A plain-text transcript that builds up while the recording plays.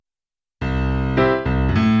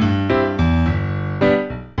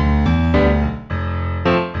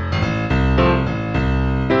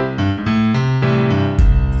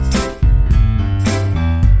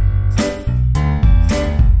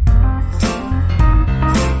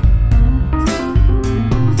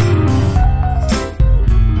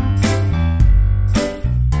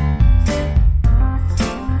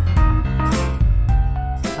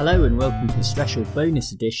welcome to a special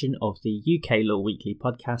bonus edition of the UK Law Weekly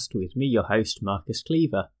podcast with me, your host, Marcus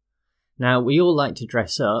Cleaver. Now, we all like to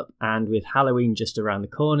dress up, and with Halloween just around the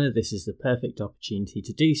corner, this is the perfect opportunity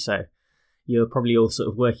to do so. You're probably all sort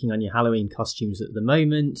of working on your Halloween costumes at the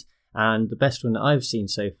moment, and the best one that I've seen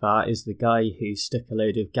so far is the guy who stuck a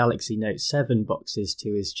load of Galaxy Note 7 boxes to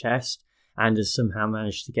his chest and has somehow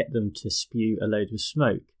managed to get them to spew a load of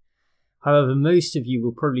smoke. However, most of you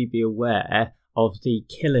will probably be aware of the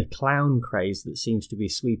killer clown craze that seems to be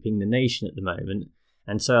sweeping the nation at the moment,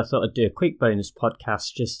 and so I thought I'd do a quick bonus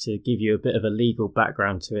podcast just to give you a bit of a legal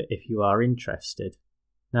background to it if you are interested.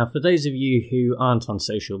 Now, for those of you who aren't on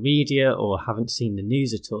social media or haven't seen the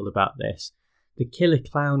news at all about this, the killer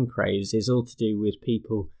clown craze is all to do with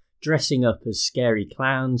people dressing up as scary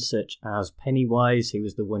clowns such as Pennywise, who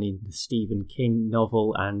was the one in the Stephen King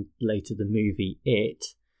novel and later the movie It,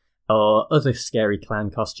 or other scary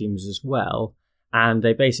clown costumes as well, and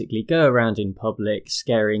they basically go around in public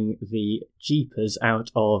scaring the jeepers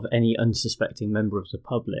out of any unsuspecting member of the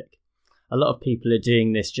public. A lot of people are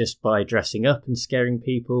doing this just by dressing up and scaring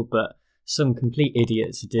people, but some complete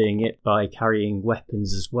idiots are doing it by carrying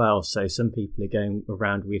weapons as well. So some people are going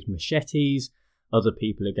around with machetes, other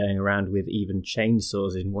people are going around with even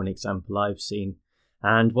chainsaws in one example I've seen.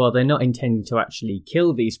 And while they're not intending to actually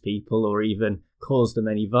kill these people or even cause them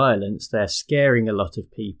any violence, they're scaring a lot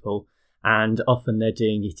of people, and often they're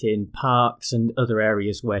doing it in parks and other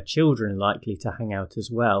areas where children are likely to hang out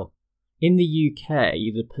as well. In the UK,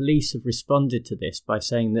 the police have responded to this by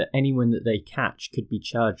saying that anyone that they catch could be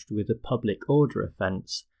charged with a public order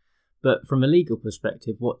offence. But from a legal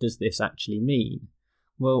perspective, what does this actually mean?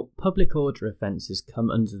 Well, public order offences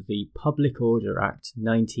come under the Public Order Act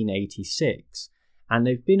 1986, and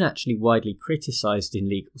they've been actually widely criticised in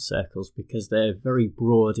legal circles because they're very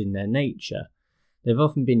broad in their nature. They've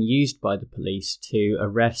often been used by the police to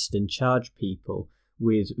arrest and charge people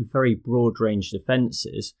with very broad-ranged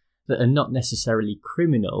offences that are not necessarily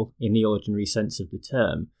criminal in the ordinary sense of the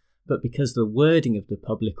term, but because the wording of the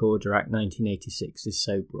Public Order Act 1986 is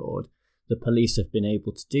so broad, the police have been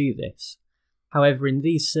able to do this. However, in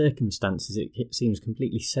these circumstances, it seems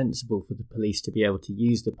completely sensible for the police to be able to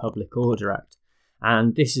use the Public Order Act,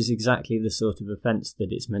 and this is exactly the sort of offence that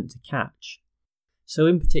it's meant to catch. So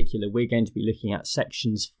in particular, we're going to be looking at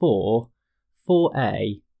sections 4,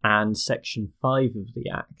 4A and section 5 of the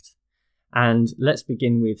Act. And let's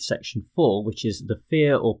begin with section 4, which is the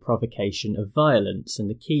fear or provocation of violence. And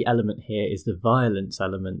the key element here is the violence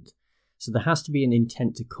element. So there has to be an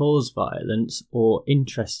intent to cause violence, or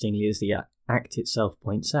interestingly, as the Act itself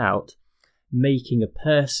points out, making a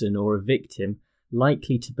person or a victim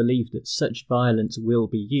likely to believe that such violence will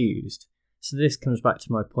be used. So this comes back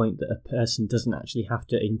to my point that a person doesn't actually have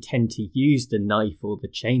to intend to use the knife or the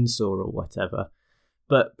chainsaw or whatever,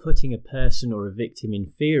 but putting a person or a victim in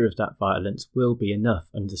fear of that violence will be enough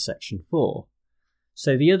under section 4.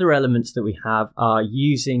 So the other elements that we have are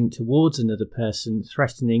using towards another person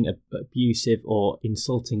threatening, abusive or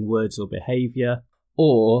insulting words or behaviour,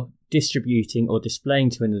 or distributing or displaying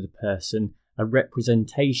to another person a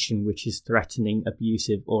representation which is threatening,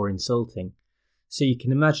 abusive or insulting. So you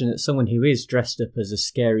can imagine that someone who is dressed up as a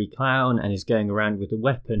scary clown and is going around with a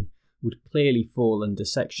weapon would clearly fall under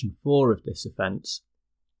section 4 of this offence.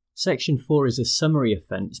 Section 4 is a summary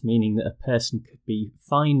offence, meaning that a person could be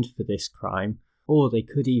fined for this crime, or they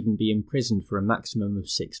could even be imprisoned for a maximum of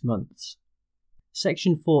 6 months.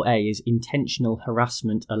 Section 4A is intentional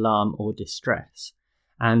harassment, alarm or distress,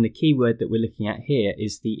 and the key word that we're looking at here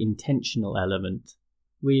is the intentional element.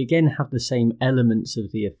 We again have the same elements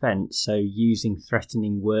of the offence, so using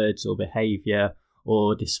threatening words or behaviour,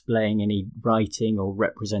 or displaying any writing or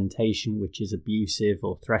representation which is abusive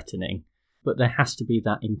or threatening, but there has to be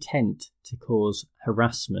that intent to cause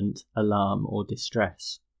harassment, alarm or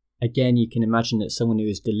distress. Again, you can imagine that someone who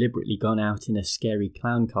has deliberately gone out in a scary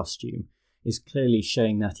clown costume is clearly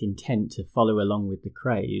showing that intent to follow along with the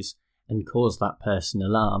craze and cause that person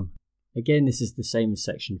alarm. Again, this is the same as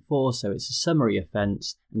section 4, so it's a summary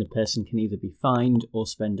offence and a person can either be fined or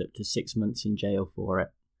spend up to 6 months in jail for it.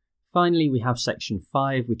 Finally, we have section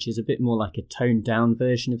 5, which is a bit more like a toned down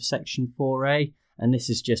version of section 4A, and this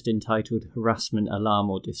is just entitled harassment, alarm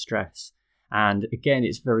or distress. And again,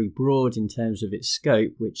 it's very broad in terms of its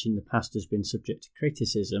scope, which in the past has been subject to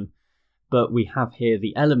criticism, but we have here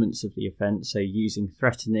the elements of the offence, so using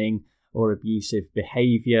threatening or abusive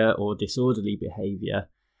behaviour or disorderly behaviour,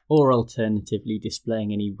 or alternatively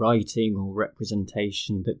displaying any writing or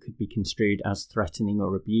representation that could be construed as threatening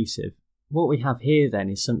or abusive. What we have here then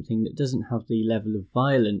is something that doesn't have the level of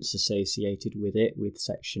violence associated with it with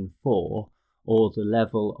section 4, or the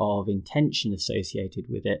level of intention associated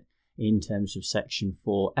with it, in terms of Section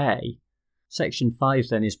 4A. Section 5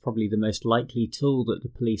 then is probably the most likely tool that the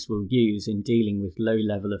police will use in dealing with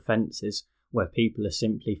low-level offences where people are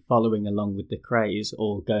simply following along with the craze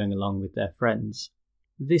or going along with their friends.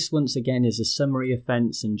 This once again is a summary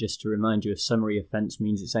offence, and just to remind you, a summary offence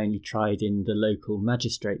means it's only tried in the local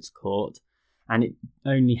magistrate's court, and it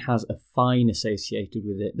only has a fine associated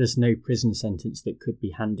with it. There's no prison sentence that could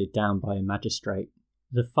be handed down by a magistrate.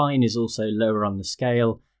 The fine is also lower on the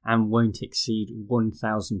scale and won't exceed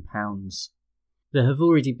 £1,000. There have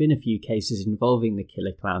already been a few cases involving the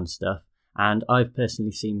killer clown stuff, and I've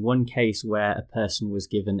personally seen one case where a person was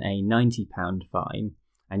given a £90 fine,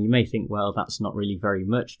 and you may think, well, that's not really very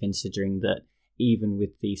much considering that even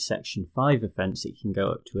with the Section 5 offence it can go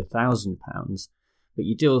up to £1,000, but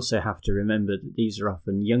you do also have to remember that these are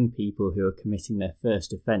often young people who are committing their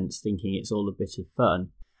first offence thinking it's all a bit of fun,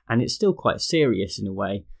 and it's still quite serious in a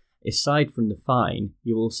way. Aside from the fine,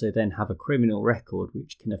 you also then have a criminal record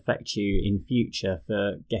which can affect you in future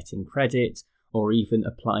for getting credit or even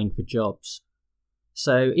applying for jobs.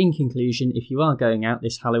 So in conclusion, if you are going out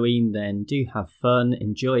this Halloween, then do have fun,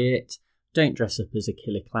 enjoy it, don't dress up as a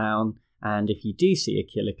killer clown, and if you do see a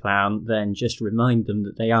killer clown, then just remind them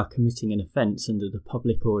that they are committing an offence under the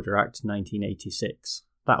Public Order Act 1986.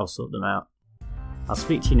 That'll sort them out. I'll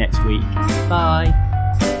speak to you next week. Bye!